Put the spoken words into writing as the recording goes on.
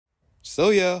So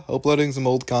yeah, uploading some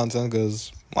old content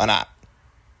because why not?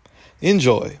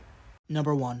 Enjoy.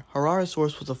 Number 1.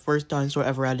 Hararosaurus was the first dinosaur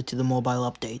ever added to the mobile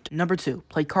update. Number 2.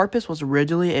 Plecarpus was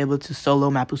originally able to solo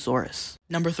Mapusaurus.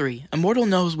 Number 3. Immortal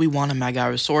knows we want a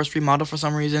Megarosaurus remodel for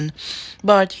some reason,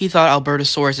 but he thought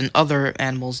Albertosaurus and other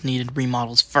animals needed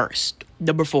remodels first.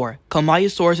 Number 4.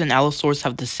 Kalmayosaurus and Allosaurus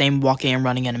have the same walking and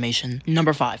running animation.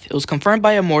 Number 5. It was confirmed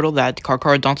by Immortal that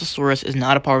Carcharodontosaurus is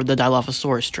not a part of the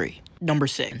Dilophosaurus tree. Number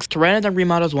 6. Pteranodon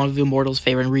remodel is one of Immortal's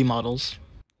favorite remodels.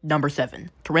 Number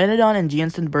 7. Pteranodon and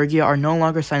Gianstenbergia are no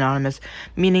longer synonymous,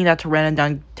 meaning that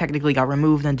Pteranodon technically got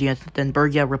removed and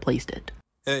Gianstenbergia replaced it.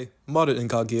 Hey, modded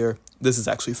incog here. This is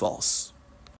actually false.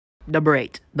 Number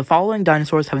 8. The following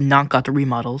dinosaurs have not got the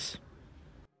remodels: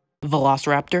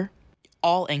 Velociraptor,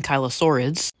 all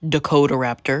Ankylosaurids,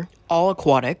 Dakotaraptor, all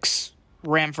Aquatics,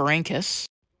 Rhamphorhynchus,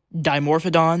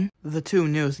 Dimorphodon, the 2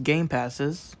 newest game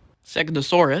passes,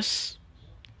 Segnosaurus,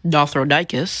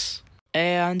 Dothrodichus,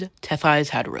 and Tethys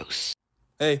Hadros.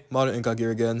 Hey, modded incog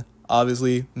here again.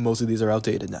 Obviously, most of these are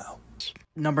outdated now.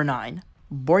 Number 9.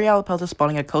 Borealopeltis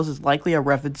spawning at coast is likely a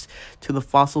reference to the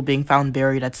fossil being found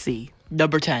buried at sea.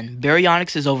 Number 10.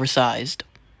 Baryonyx is oversized.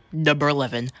 Number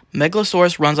 11.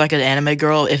 Megalosaurus runs like an anime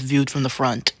girl if viewed from the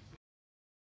front.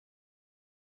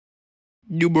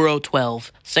 Numero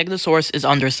 12. Segnosaurus is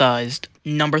undersized.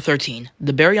 Number 13.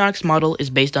 The Baryonyx model is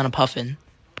based on a puffin.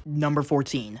 Number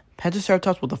 14.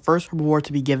 Pentaceratops was the first herbivore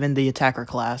to be given the attacker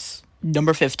class.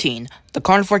 Number 15. The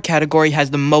carnivore category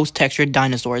has the most textured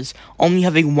dinosaurs, only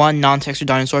having one non-textured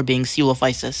dinosaur being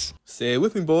Coelophysis. Say it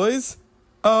with me, boys.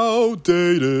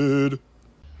 Outdated.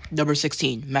 Number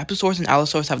 16. Mapusaurus and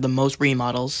Allosaurus have the most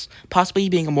remodels, possibly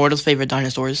being Immortal's favorite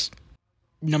dinosaurs.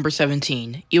 Number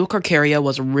 17. Eocarcharia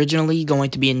was originally going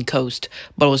to be in coast,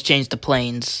 but was changed to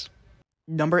plains.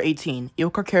 Number 18.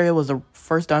 Eocarcharia was the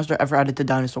first dinosaur ever added to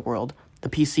Dinosaur World, the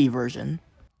PC version.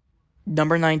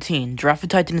 Number 19.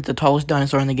 Giraffatitan is the tallest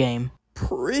dinosaur in the game.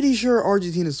 Pretty sure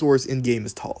Argentinosaurus in-game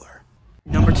is taller.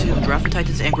 Number 2.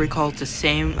 Giraffatitan's angry call is the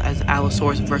same as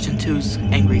Allosaurus version 2's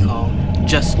angry call,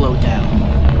 just slowed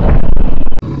down.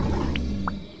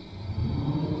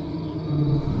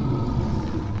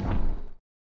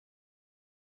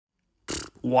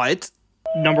 What?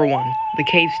 Number 1. The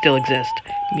caves still exist,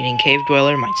 meaning Cave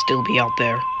Dweller might still be out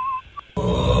there.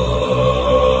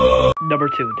 Number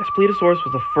 2. Daspletosaurus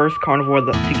was the first carnivore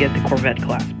to get the Corvette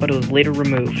class, but it was later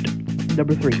removed.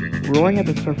 Number 3. Roaring at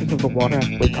the surface of the water as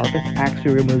Plecarpus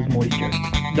actually removes moisture.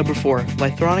 Number 4.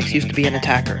 Lythronix used to be an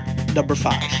attacker. Number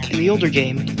 5. In the older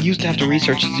game, you used to have to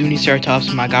research Zuniceratops,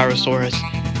 Megarosaurus,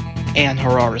 and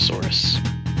Hararosaurus.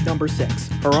 Number 6.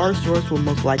 Hararosaurus will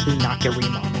most likely not get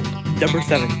remodeled. Number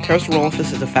 7.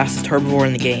 Pterosaurolophus is the fastest herbivore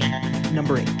in the game.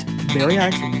 Number 8.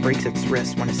 Baryonyx breaks its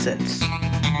wrist when it sits.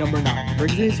 Number 9.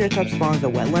 Brachioceratops spawns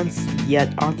at wetlands,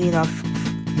 yet oddly enough,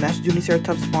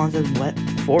 Mastodoniceratops spawns at wet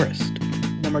forest.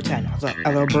 Number 10. As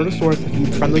Albertosaurus, if you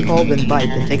friendly call, then bite,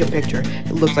 then take a picture,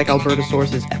 it looks like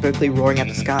Albertosaurus is epically roaring at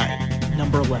the sky.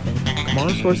 Number 11.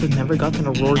 Camarasaurus has never gotten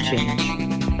a roar change.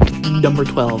 Number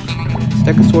 12.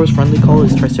 Stegosaurus friendly call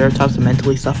is Triceratops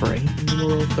mentally suffering.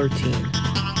 Number 13.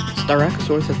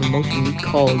 Styracosaurus has the most unique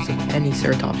calls of any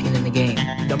ceratopsian in the game.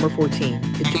 Number 14.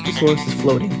 Egyptosaurus is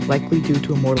floating, likely due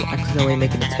to Immortal accidentally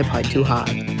making its hip height too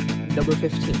high. Number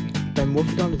 15.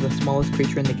 Dimorphodon is the smallest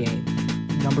creature in the game.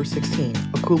 Number 16.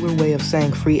 A cooler way of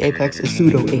saying free apex is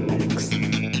pseudo-apex.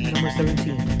 Number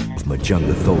 17.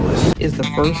 Majungatholus is the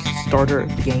first starter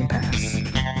of the Game Pass.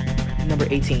 Number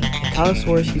 18.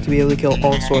 Ankylosaurus used to be able to kill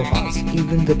all sauropods,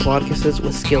 even Diplodocuses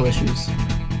with skill issues.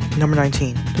 Number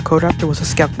 19. The Dakotaraptor was a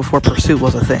scout before pursuit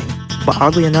was a thing, but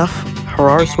oddly enough,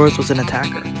 Hararosaurus was an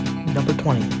attacker. Number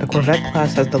 20. The Corvette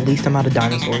class has the least amount of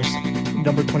dinosaurs.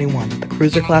 Number 21. The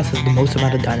Cruiser class has the most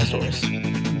amount of dinosaurs.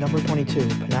 Number 22.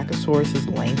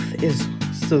 Panachosaurus' length is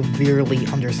severely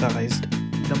undersized.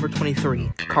 Number 23.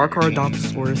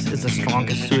 Carcharodontosaurus is the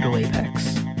strongest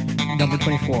pseudo-apex. Number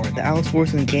 24. The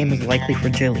Allosaurus in the game is likely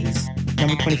Fragiles.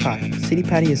 Number 25. City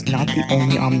Patty is not the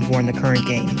only omnivore in the current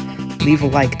game. Leave a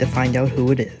like to find out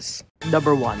who it is.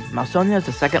 Number 1. Mausonia is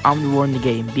the second omnivore in the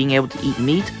game, being able to eat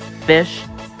meat, fish,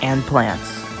 and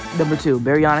plants. Number 2.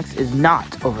 Baryonyx is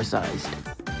not oversized.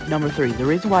 Number 3. The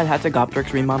reason why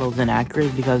Hatagopteryx remodel is inaccurate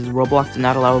is because Roblox did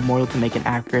not allow Immortal to make an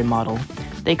accurate model.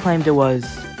 They claimed it was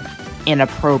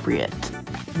inappropriate.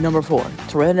 Number 4.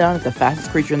 Pteranodon is the fastest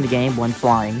creature in the game when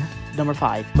flying. Number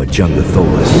 5.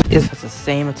 Majungatholus Has the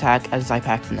same attack as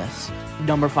Zypaxinus.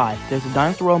 Number 5. There's a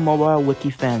Dinosaur World mobile wiki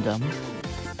fandom.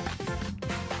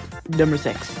 Number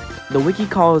 6. The wiki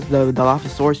calls the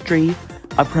Dilophosaurus tree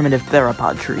a primitive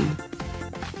theropod tree.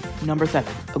 Number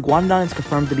 7. Iguanodon is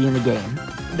confirmed to be in the game.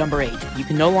 Number 8. You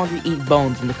can no longer eat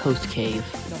bones in the coast cave.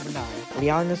 Number 9. The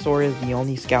Dinosaur is the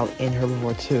only scout in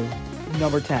Herbivore 2.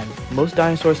 Number 10. Most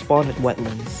dinosaurs spawn in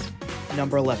wetlands.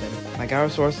 Number 11.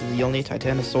 Megalosaurus is the only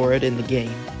titanosaurid in the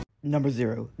game. Number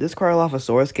 0. This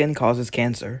Cryolophosaurus skin causes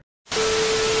cancer.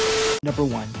 Number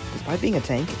 1. Despite being a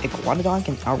tank, Iguanodon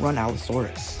can outrun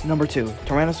Allosaurus. Number 2.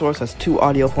 Tyrannosaurus has 2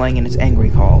 audio playing in its angry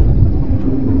call.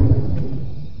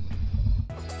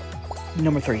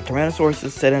 Number 3. Tyrannosaurus'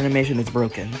 set animation is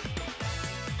broken.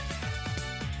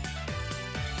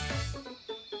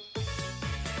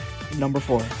 Number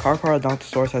 4.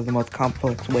 Carcharodontosaurus has the most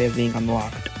complex way of being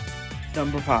unlocked.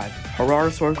 Number 5.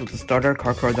 Horosaurus was the starter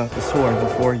Carcharodontosaur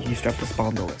before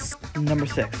Eustreptospondylus. Number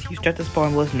 6.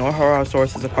 Eustreptospondylus nor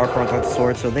Horosaurus is a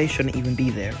Carcharodontosaur, so they shouldn't even be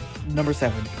there. Number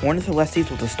 7. Ornitholestes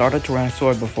was the starter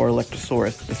Tyrannosaur before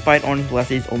Electrosaurus, despite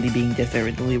Ornitholestes only being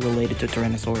differently related to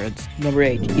Tyrannosaurids. Number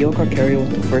 8. Eocarcharia was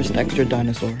the first textured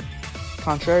dinosaur.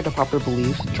 Contrary to popular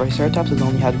beliefs, Triceratops has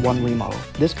only had one remodel.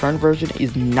 This current version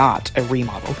is not a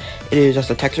remodel, it is just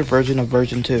a textured version of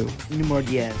version 2. Numero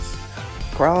 10.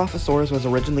 Cryolophosaurus was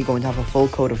originally going to have a full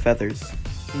coat of feathers.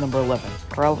 Number 11.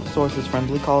 Cryolophosaurus'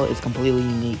 friendly call is completely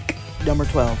unique. Number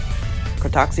 12.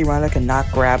 Cratoxyrhina cannot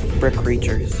grab brick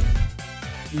creatures.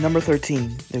 Number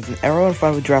 13. There's an arrow in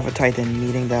front of a Giraffatitan,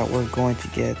 meaning that we're going to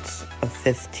get a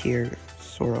 5th tier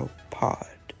sauropod.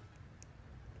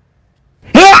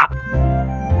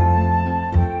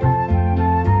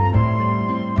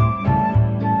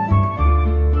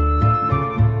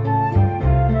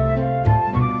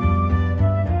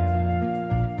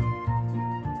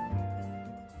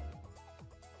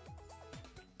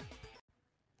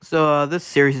 So, this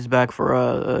series is back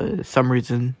for, some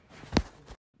reason.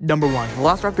 Number 1.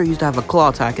 Velociraptor used to have a claw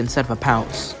attack instead of a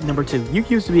pounce. Number 2. You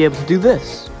used to be able to do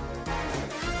this.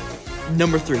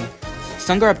 Number 3.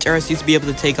 Sungarapteris used to be able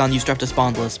to take on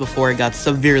Eustreptospondylus before it got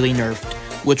severely nerfed,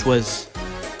 which was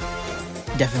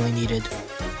definitely needed.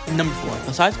 Number 4.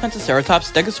 Besides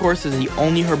Pentaceratops, Stegosaurus is the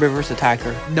only herbivorous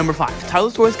attacker. Number 5.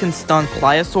 Tylosaurus can stun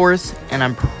Pliosaurus, and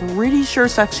I'm pretty sure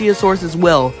Saxiasaurus as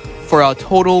well, for a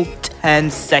total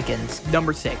 10 seconds.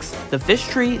 Number 6. The fish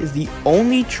tree is the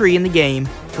only tree in the game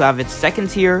to have its second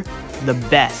tier, the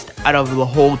best out of the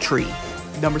whole tree.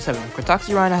 Number 7.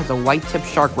 Cratoxyrhina has a white-tipped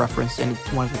shark reference in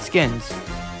one of its skins.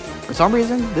 For some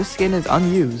reason, this skin is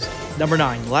unused. Number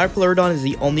 9. Liopleurodon is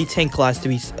the only tank class to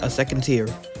be a second tier.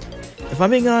 If I'm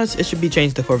being honest, it should be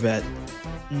changed to Corvette.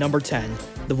 Number 10.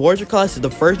 The Voyager class is the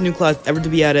first new class ever to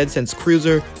be added since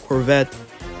Cruiser, Corvette,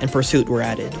 and Pursuit were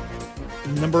added.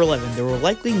 Number 11. There will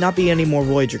likely not be any more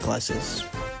Voyager classes.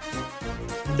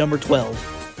 Number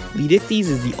 12. Ledictes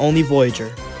is the only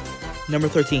Voyager. Number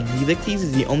 13. Ledictes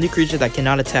is the only creature that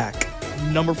cannot attack.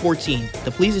 Number 14.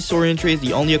 The Plesiosaurian tree is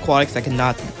the only aquatics that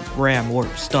cannot ram or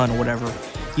stun or whatever.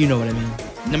 You know what I mean.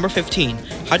 Number 15.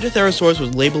 Hydrotherosaurus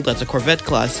was labeled as a Corvette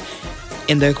class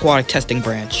in the aquatic testing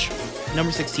branch.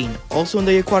 Number 16. Also in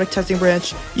the aquatic testing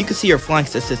branch, you can see your flying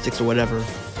statistics or whatever.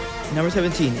 Number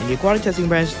 17. In the aquatic testing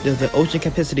branch, there's an ocean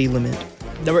capacity limit.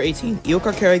 Number 18.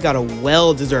 Eocarcharia got a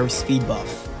well-deserved speed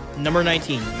buff. Number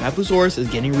 19. Mapusaurus is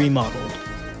getting remodeled.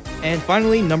 And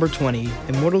finally, number 20.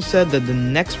 Immortal said that the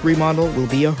next remodel will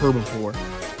be a herbivore.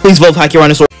 Please vote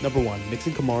Hacuranosaurus. Number 1.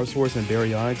 Mixing Camarasaurus and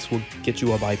Baryonyx will get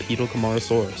you a bipedal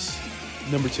Camarasaurus.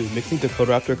 Number 2. Mixing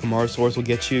Dakotaraptor Camarasaurus will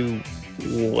get you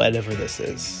whatever this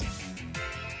is.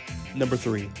 Number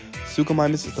 3.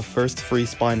 Suchomimus is the first free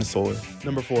Spinosaur.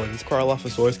 Number 4. This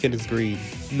Cryolophosaurus skin is green.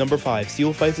 Number 5.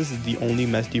 Coelophysis is the only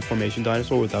mesh deformation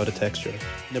dinosaur without a texture.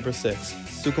 Number 6.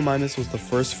 Suchomimus was the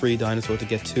first free dinosaur to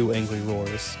get 2 angry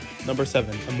roars. Number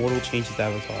 7. Immortal changed his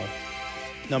avatar.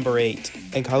 Number 8.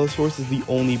 Ankylosaurus is the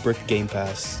only brick game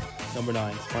pass. Number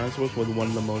 9. Spinosaurus was one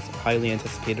of the most highly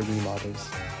anticipated remodels.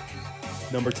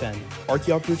 Number 10.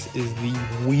 Archaeopteryx is the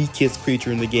weakest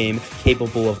creature in the game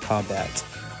capable of combat.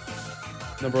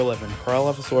 Number 11.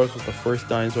 Cryolophosaurus was the first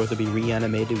dinosaur to be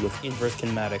reanimated with inverse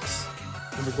kinematics.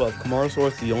 Number 12.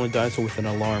 Camarasaurus is the only dinosaur with an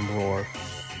alarm roar.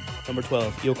 Number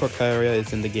 12. Eocarcharia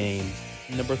is in the game.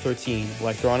 Number 13.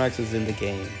 Lythronax is in the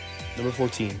game. Number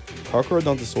 14.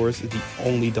 Carcharodontosaurus is the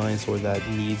only dinosaur that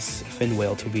needs fin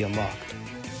whale to be unlocked.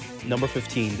 Number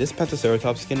 15. This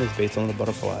Pentaceratops skin is based on the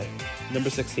butterfly. Number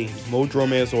 16. More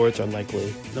Dromaeosaurids are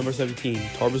likely. Number 17.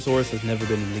 Tarbosaurus has never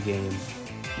been in the game.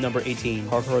 Number 18.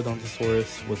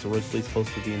 Carcharodontosaurus was originally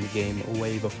supposed to be in the game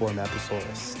way before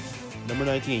Mapusaurus. Number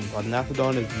 19.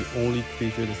 Rhodonathodon is the only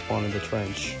creature to spawn in the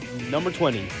trench. Number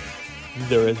 20.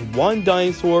 There is one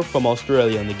dinosaur from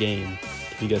Australia in the game.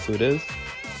 Can you guess who it is?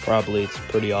 Probably, it's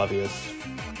pretty obvious.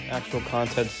 Actual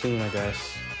content soon, I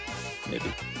guess. Maybe.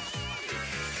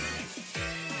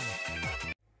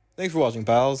 Thanks for watching,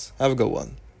 pals. Have a good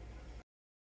one.